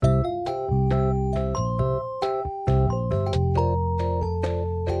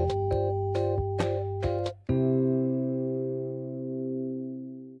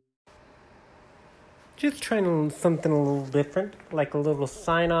Just trying something a little different, like a little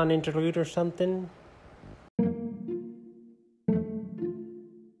sign-on interlude or something.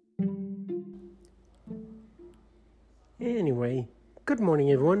 Anyway, good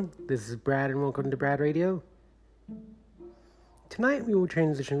morning everyone. This is Brad and welcome to Brad Radio. Tonight we will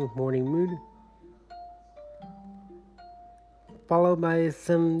transition with Morning Mood, followed by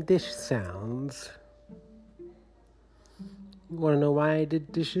some dish sounds. You want to know why I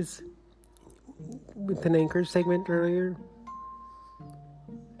did dishes with an anchor segment earlier?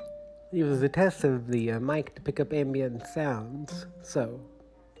 It was a test of the mic to pick up ambient sounds, so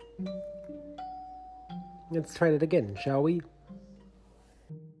let's try it again, shall we?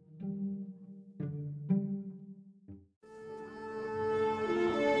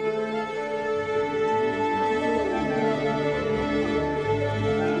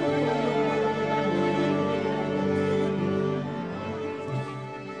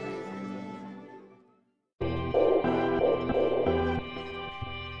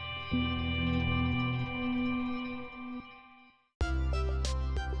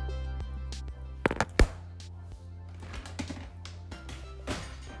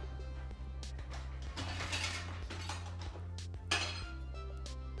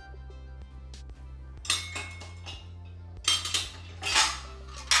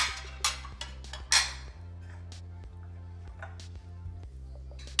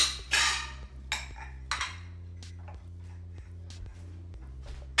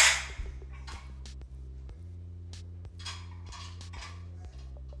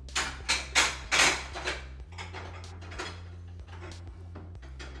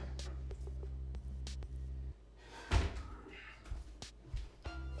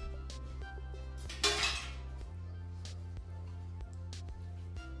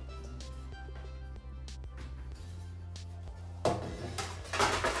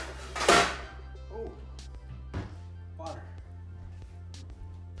 Water.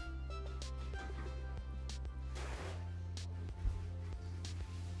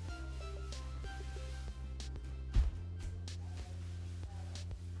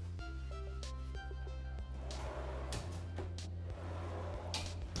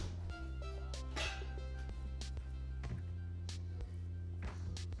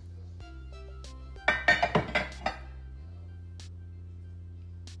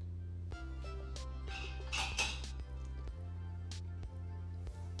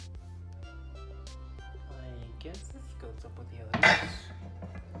 I guess this goes up with the others.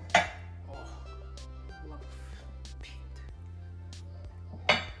 Oh, love paint.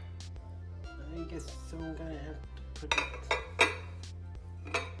 I guess I'm gonna have to put it.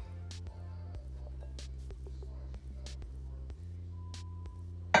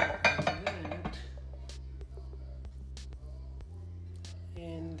 Like that.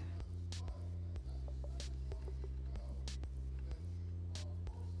 And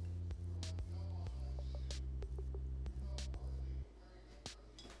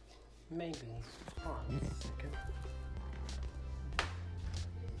maybe on a second.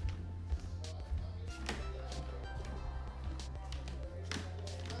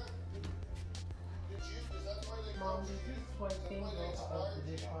 Mom, did you swipe things off of the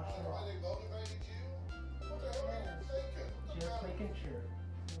dishwasher? Just making sure.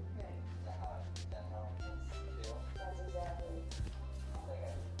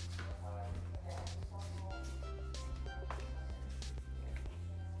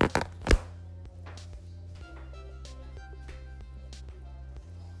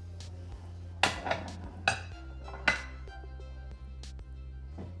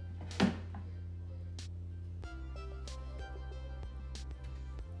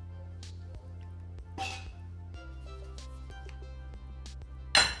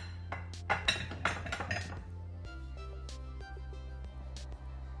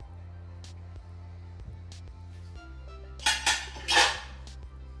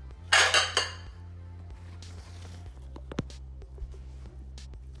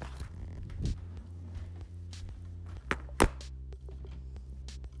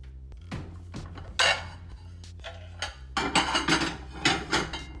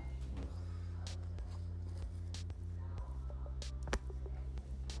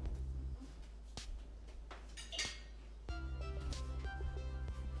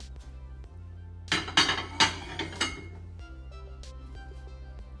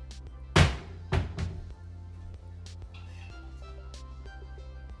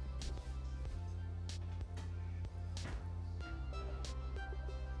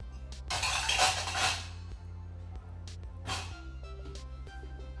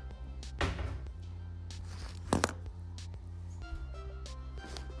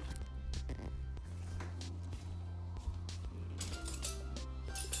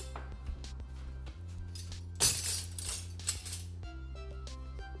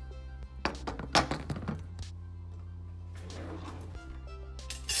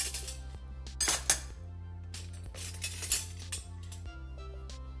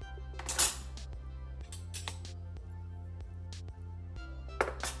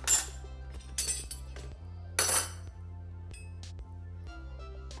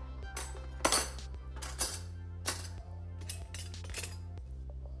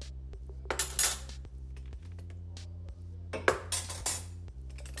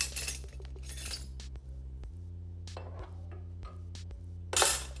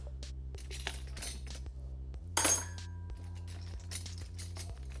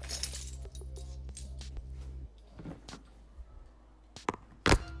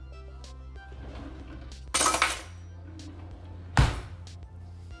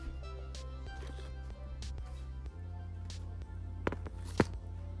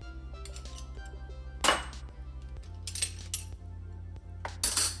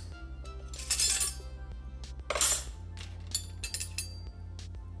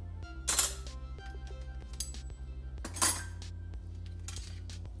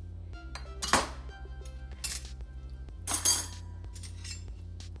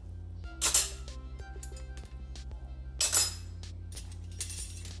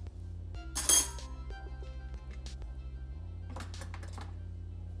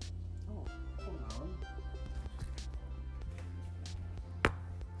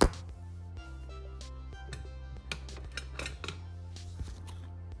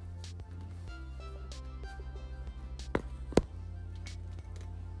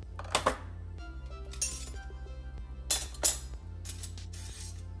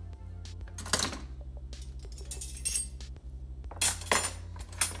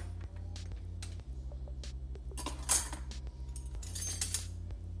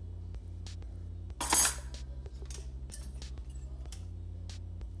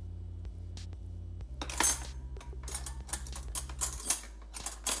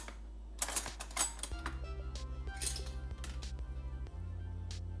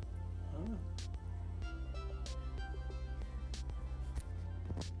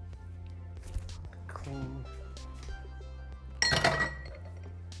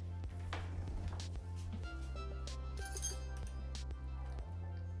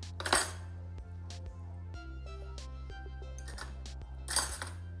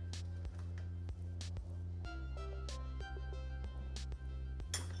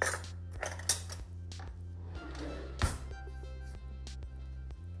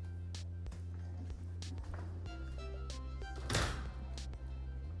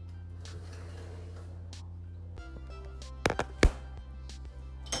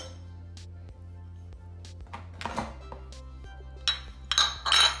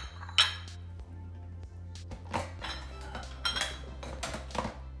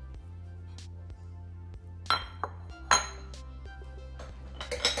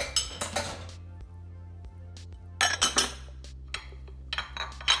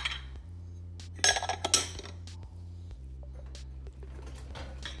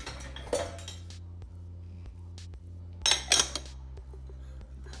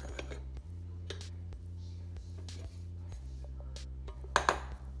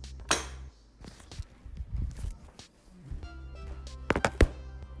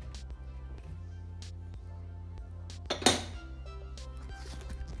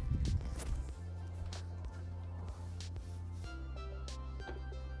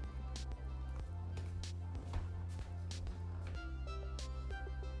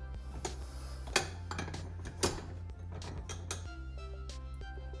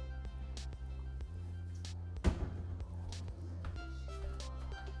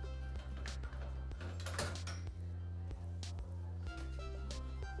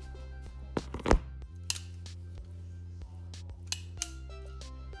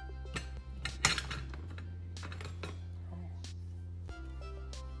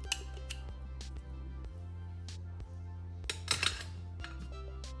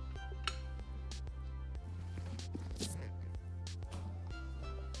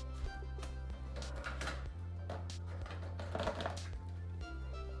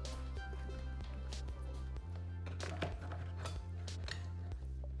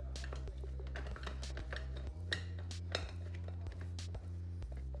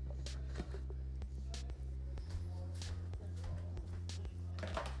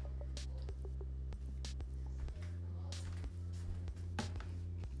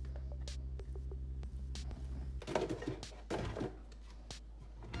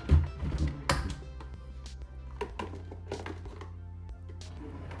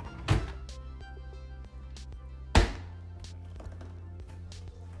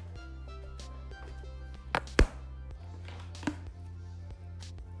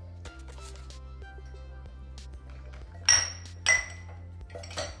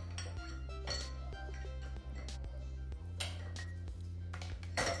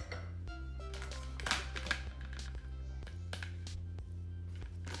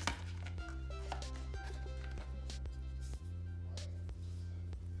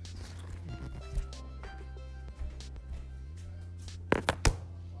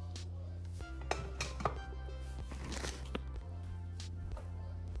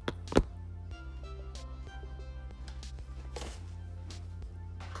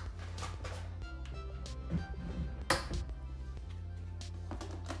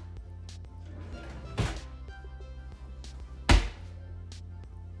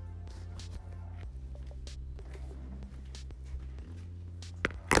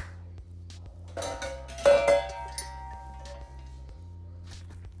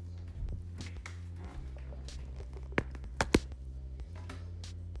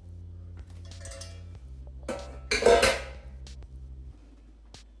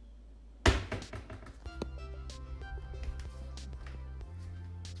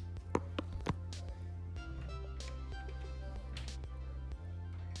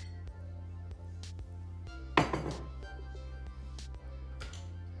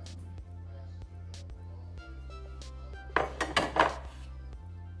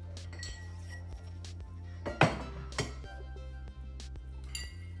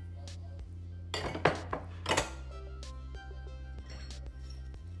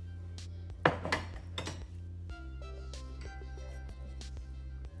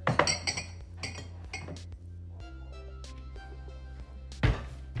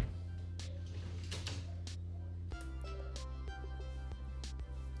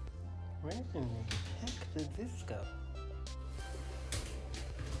 Where in the heck did this go?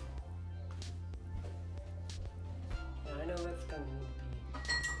 Now I know that's going to need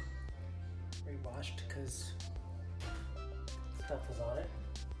to be rewashed because stuff was on it.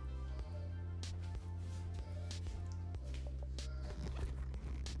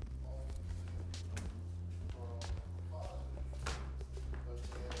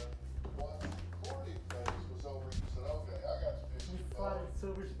 You thought it's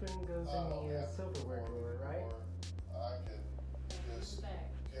over silver spoon goes in the silverware drawer, right? I can just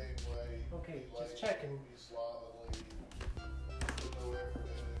gateway. Okay, just checking. Be slovenly, put no effort in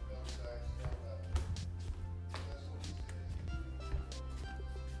it, no tax, no nothing. That's what he said.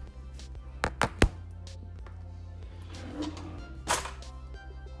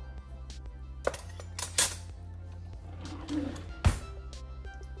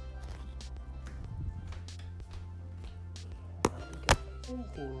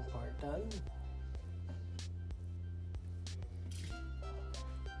 Painting part done.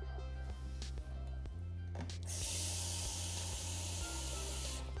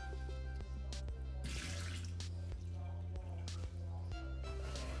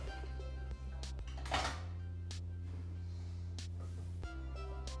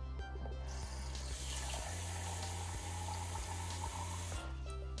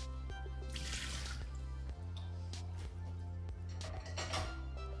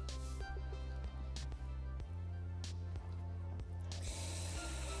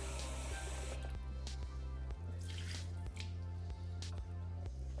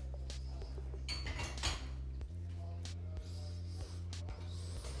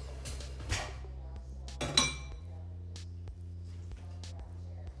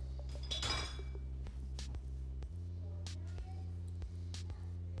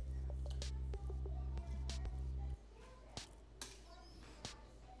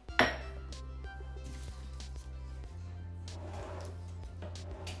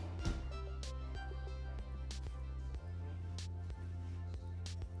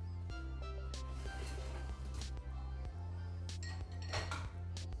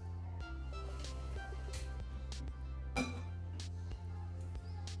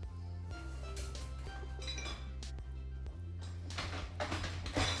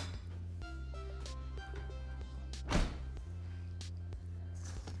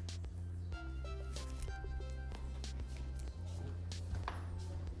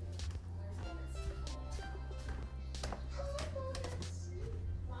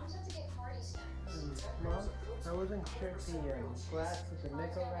 Mom, I wasn't sure if the glass with the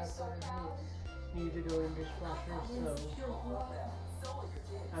nickel wrapper needed to go in the dishwasher, so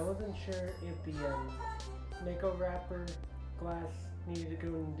I wasn't sure if the nickel wrapper glass needed to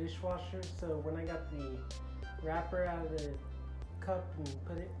go in the dishwasher, so when I got the wrapper out of the cup and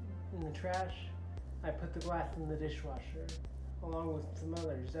put it in the trash, I put the glass in the dishwasher, along with some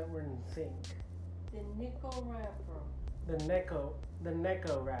others that were in the sink. The nickel wrapper. The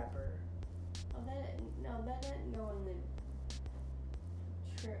Necco wrapper. Oh, that didn't go in the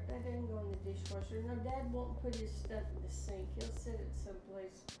that didn't go in the dishwasher. No, Dad won't put his stuff in the sink. He'll set it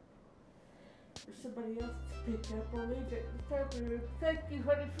someplace for somebody else to pick up or leave it. Thank you,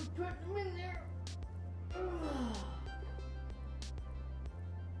 honey, for putting them in there. Ugh.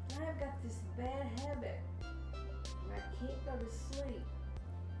 I've got this bad habit. I can't go to sleep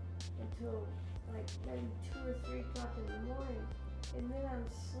until like maybe 2 or 3 o'clock in the morning, and then I'm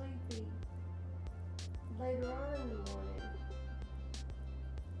sleepy later on in the morning.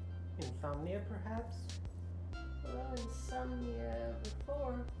 Insomnia, perhaps? Well, insomnia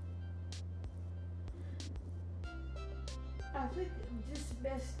before. I think I'm just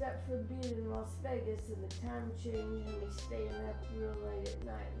messed up from being in Las Vegas and the time change and me staying up real late at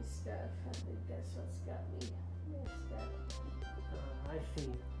night and stuff. I think that's what's got me messed up. I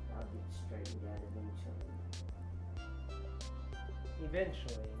see. I'll get straightened out eventually.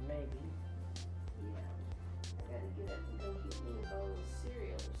 Eventually, maybe. Yeah. I gotta get up and go get me a bowl of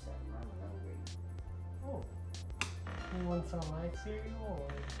cereal or something. I'm hungry. Oh. You want some light cereal or?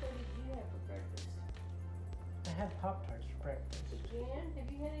 What did you have for breakfast? I had Pop-Tarts for breakfast. Jan, have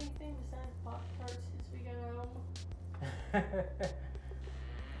you had anything besides Pop-Tarts since we got home?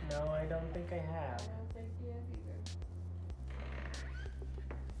 No, I don't think I have. I don't think you have either.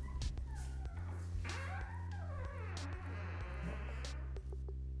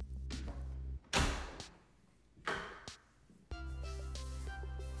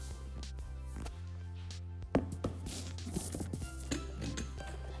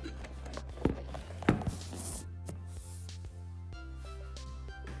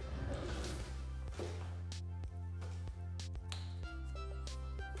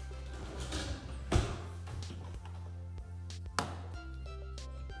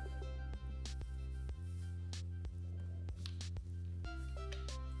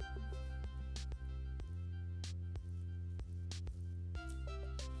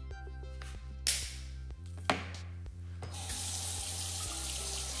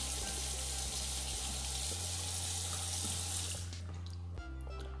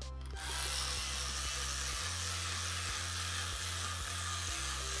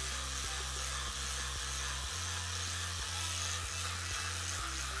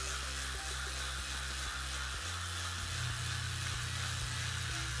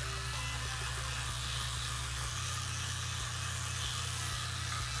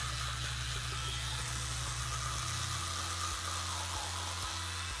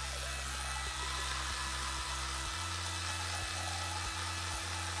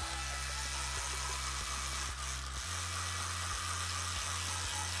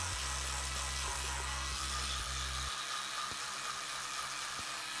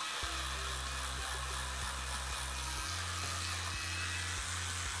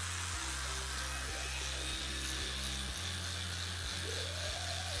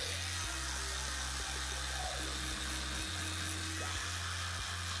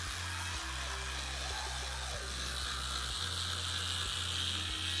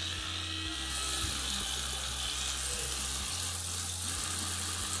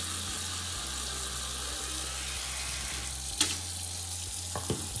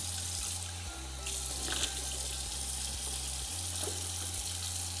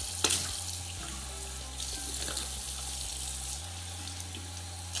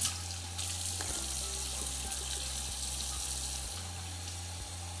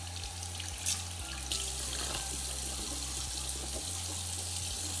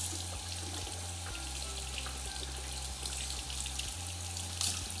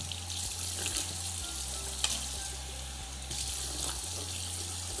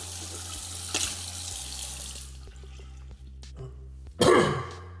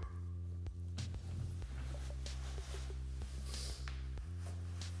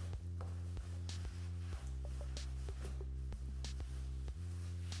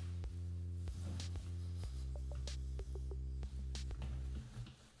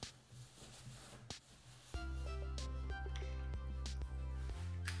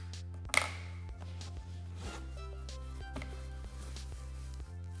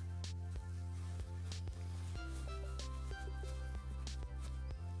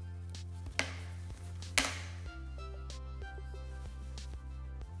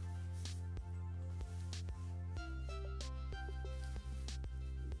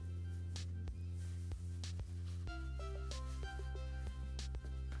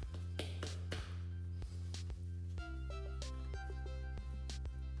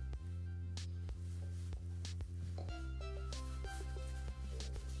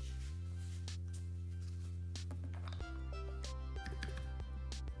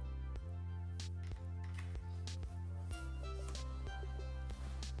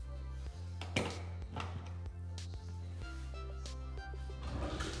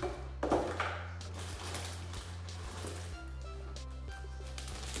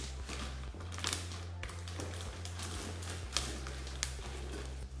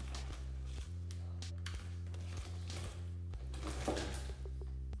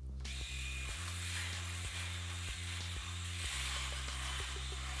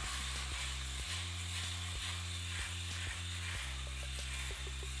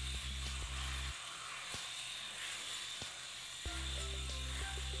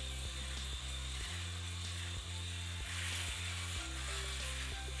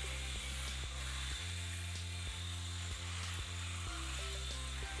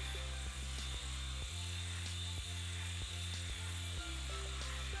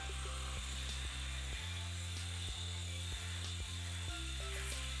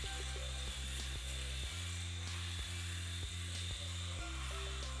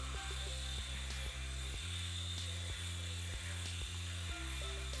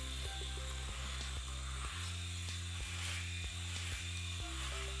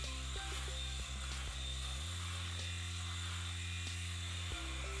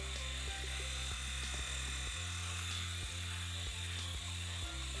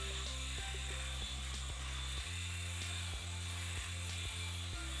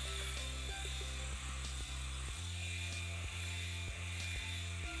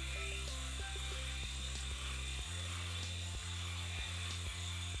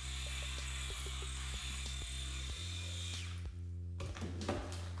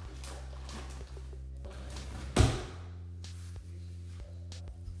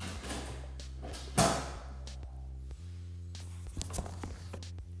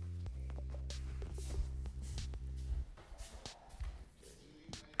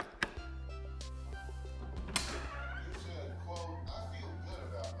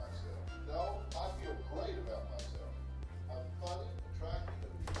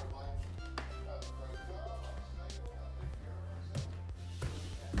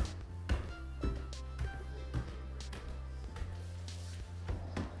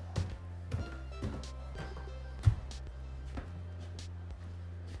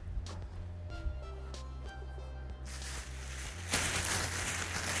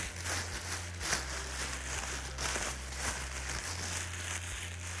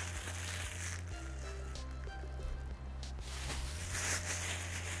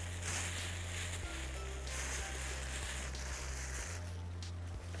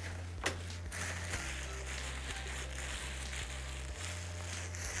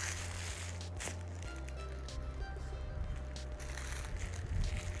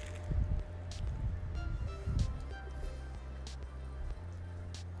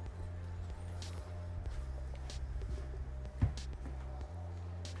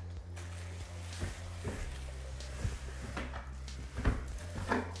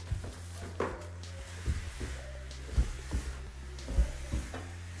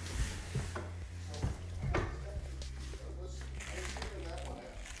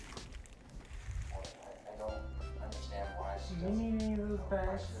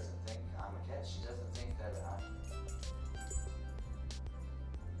 bags? She doesn't think I'm a cat. She doesn't think that I'm.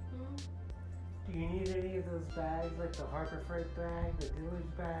 Do you need any of those bags, like the Harbor Freight bag, the Dillard's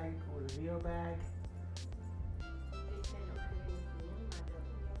bag, or the Rio bag? They said don't have anything in my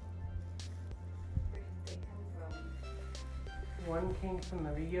Where did they come from? One came from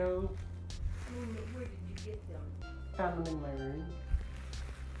the Rio. Where did you get them? Found them in my room.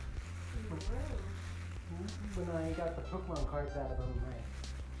 In the room? When I got the Pokemon cards out of them,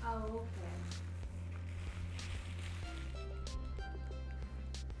 Oh, okay.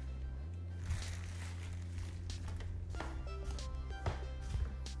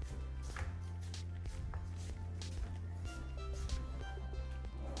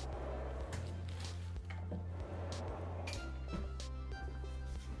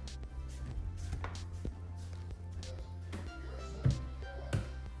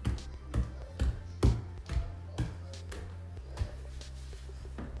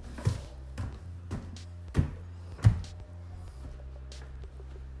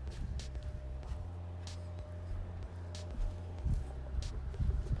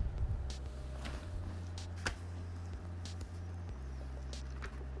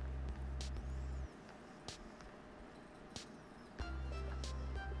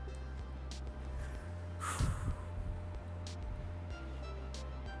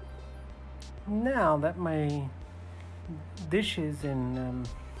 now that my dishes and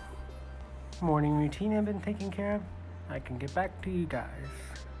morning routine have been taken care of, I can get back to you guys.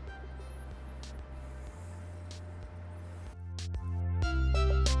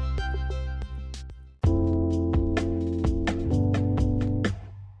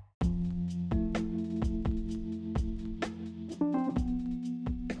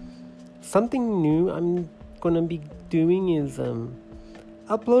 Something new I'm gonna be doing is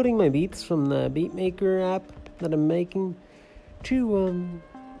uploading my beats from the Beatmaker app that I'm making to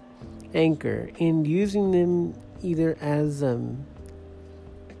Anchor and using them either as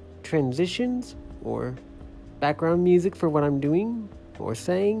transitions or background music for what I'm doing or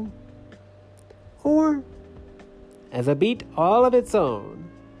saying, or as a beat all of its own.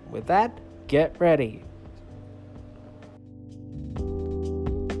 With that, get ready.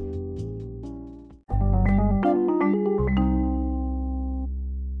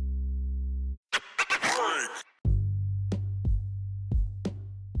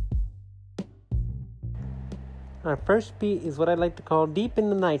 Our first beat is what I like to call Deep in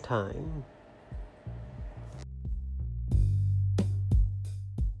the Nighttime.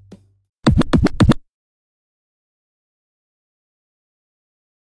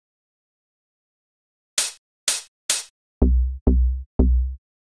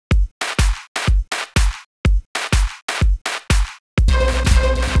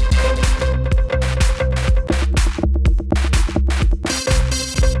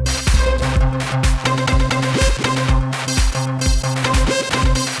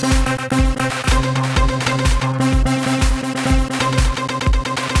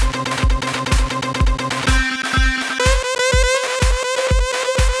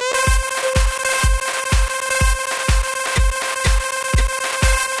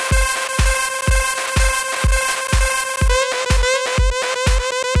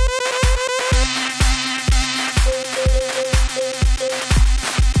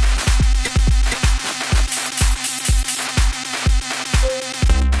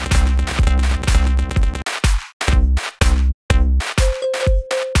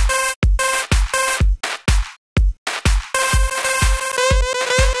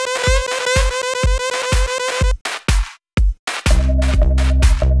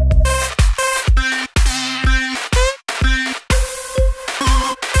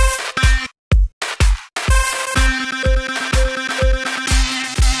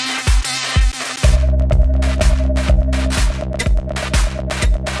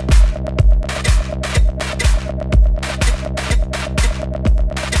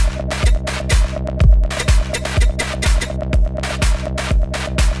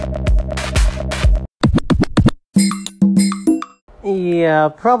 Yeah,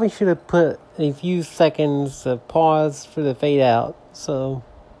 probably should have put a few seconds of pause for the fade out. So,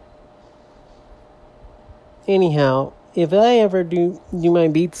 anyhow, if I ever do my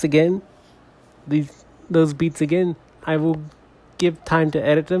beats again, those beats again, I will give time to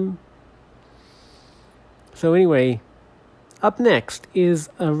edit them. So anyway, up next is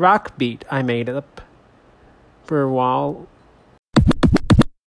a rock beat I made up for a while.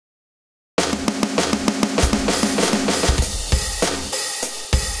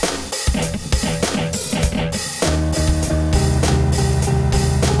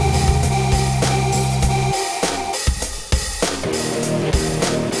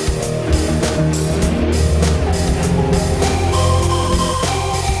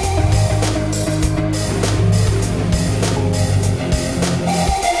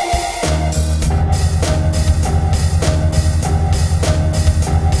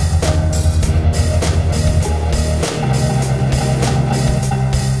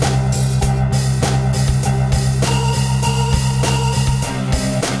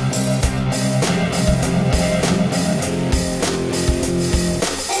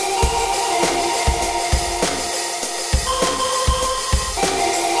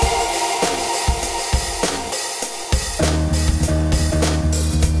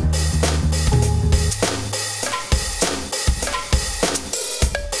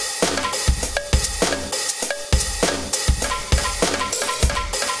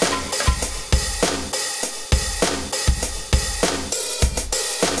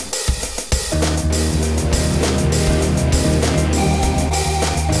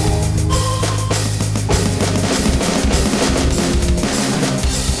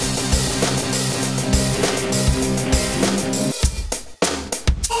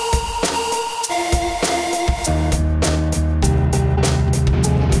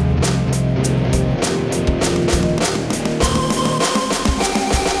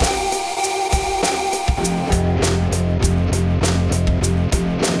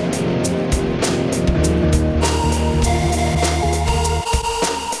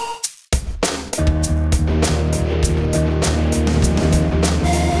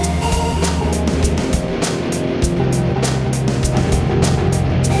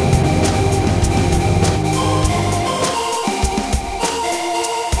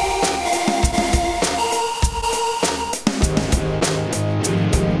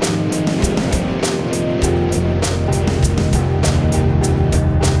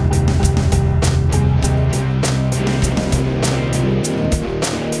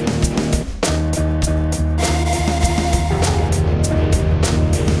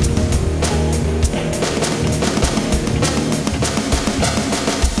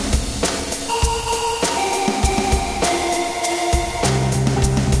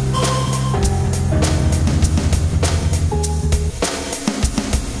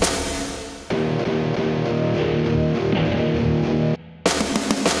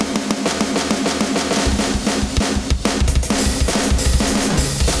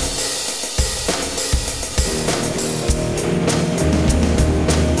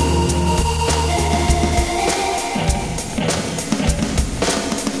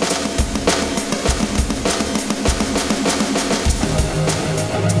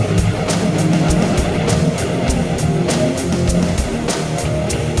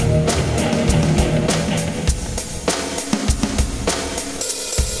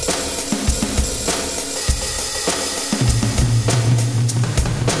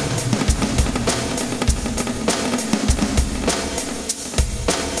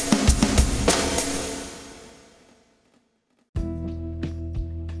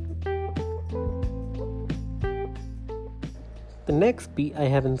 The next beat I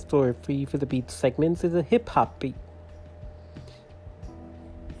have in store for you for the beat segments is a hip-hop beat.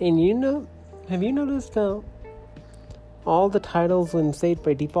 And have you noticed how all the titles when saved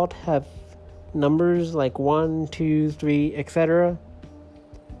by default have numbers like 1, 2, 3, etc.?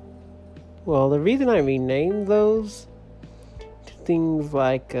 Well, the reason I renamed those to things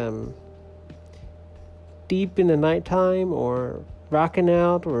like Deep in the Nighttime or Rockin'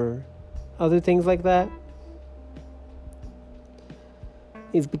 Out or other things like that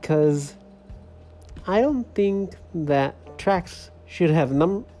is because I don't think that tracks should have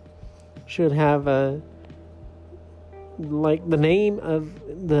like the name of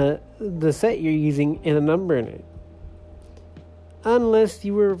the set you're using and a number in it, unless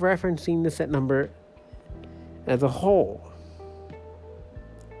you were referencing the set number as a whole.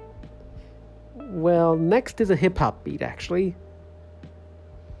 Well, next is a hip-hop beat, actually.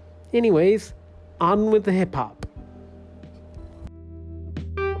 Anyways, on with the hip-hop.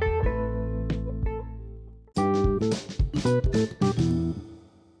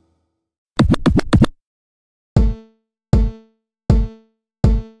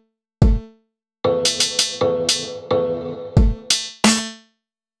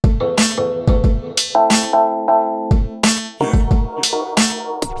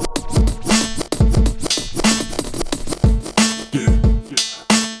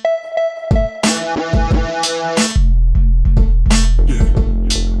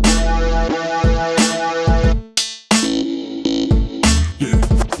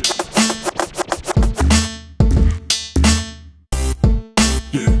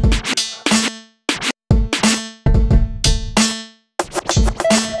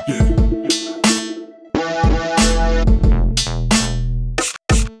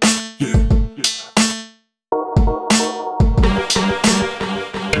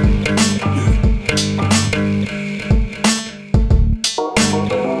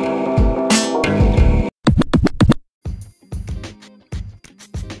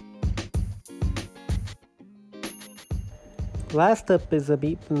 Last up is a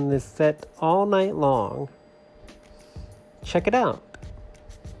beat from this set, All Night Long. Check it out.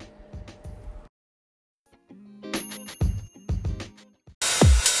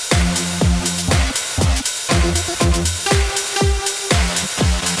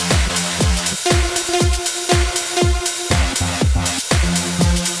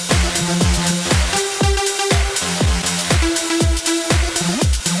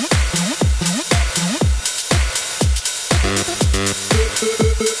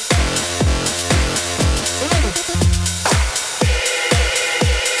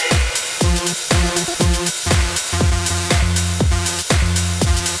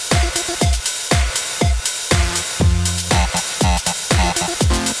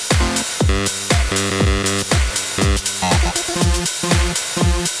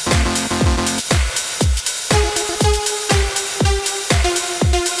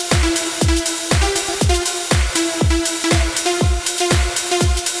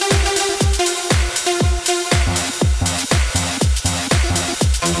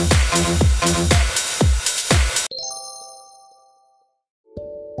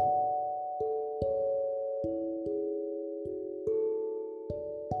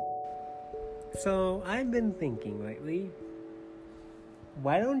 So, I've been thinking lately,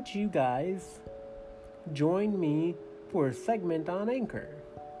 why don't you guys join me for a segment on Anchor?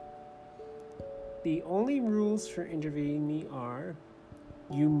 The only rules for interviewing me are,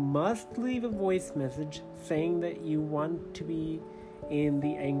 you must leave a voice message saying that you want to be in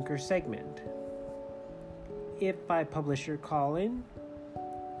the Anchor segment. If I publish your call-in,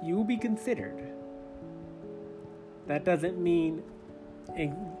 you will be considered. That doesn't mean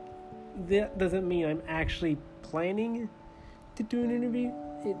I'm actually planning to do an interview.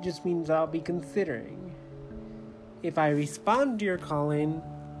 It just means I'll be considering. If I respond to your call-in,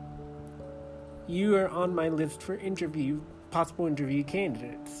 you are on my list for possible interview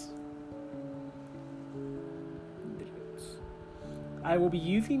candidates. I will be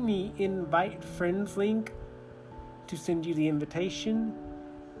using the Invite Friends link to send you the invitation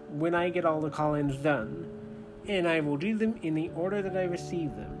when I get all the call-ins done, and I will do them in the order that I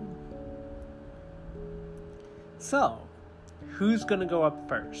receive them. So, who's gonna go up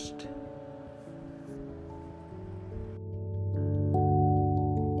first?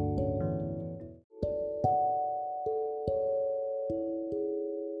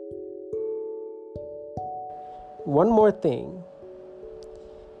 One more thing.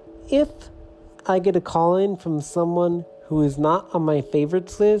 If I get a call-in from someone who is not on my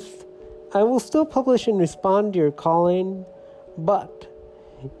favorites list, I will still publish and respond to your call-in, but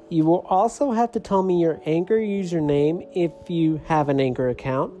You will also have to tell me your Anchor username if you have an Anchor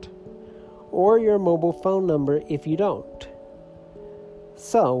account, or your mobile phone number if you don't.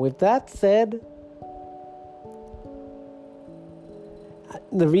 So, with that said,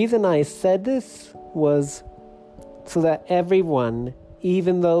 the reason I said this was so that everyone,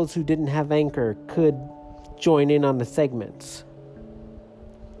 even those who didn't have Anchor, could join in on the segments.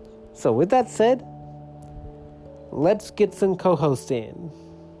 So, with that said, let's get some co-hosts in.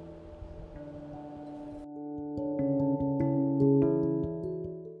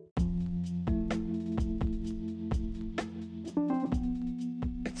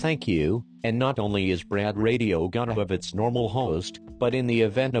 Thank you. And not only is Brad Radio gonna have its normal host, but in the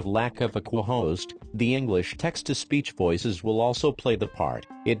event of lack of a co-host, the English text-to-speech voices will also play the part.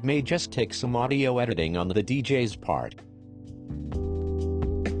 It may just take some audio editing on the DJ's part.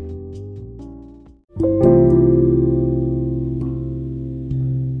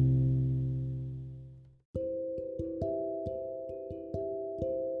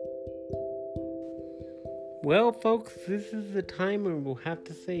 Well, folks, this is the time where we'll have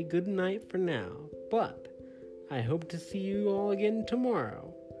to say goodnight for now, but I hope to see you all again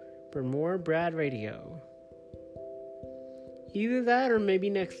tomorrow for more Brad Radio. Either that or maybe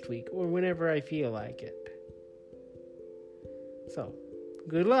next week, or whenever I feel like it. So,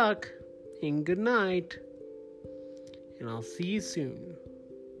 good luck, and good night, and I'll see you soon.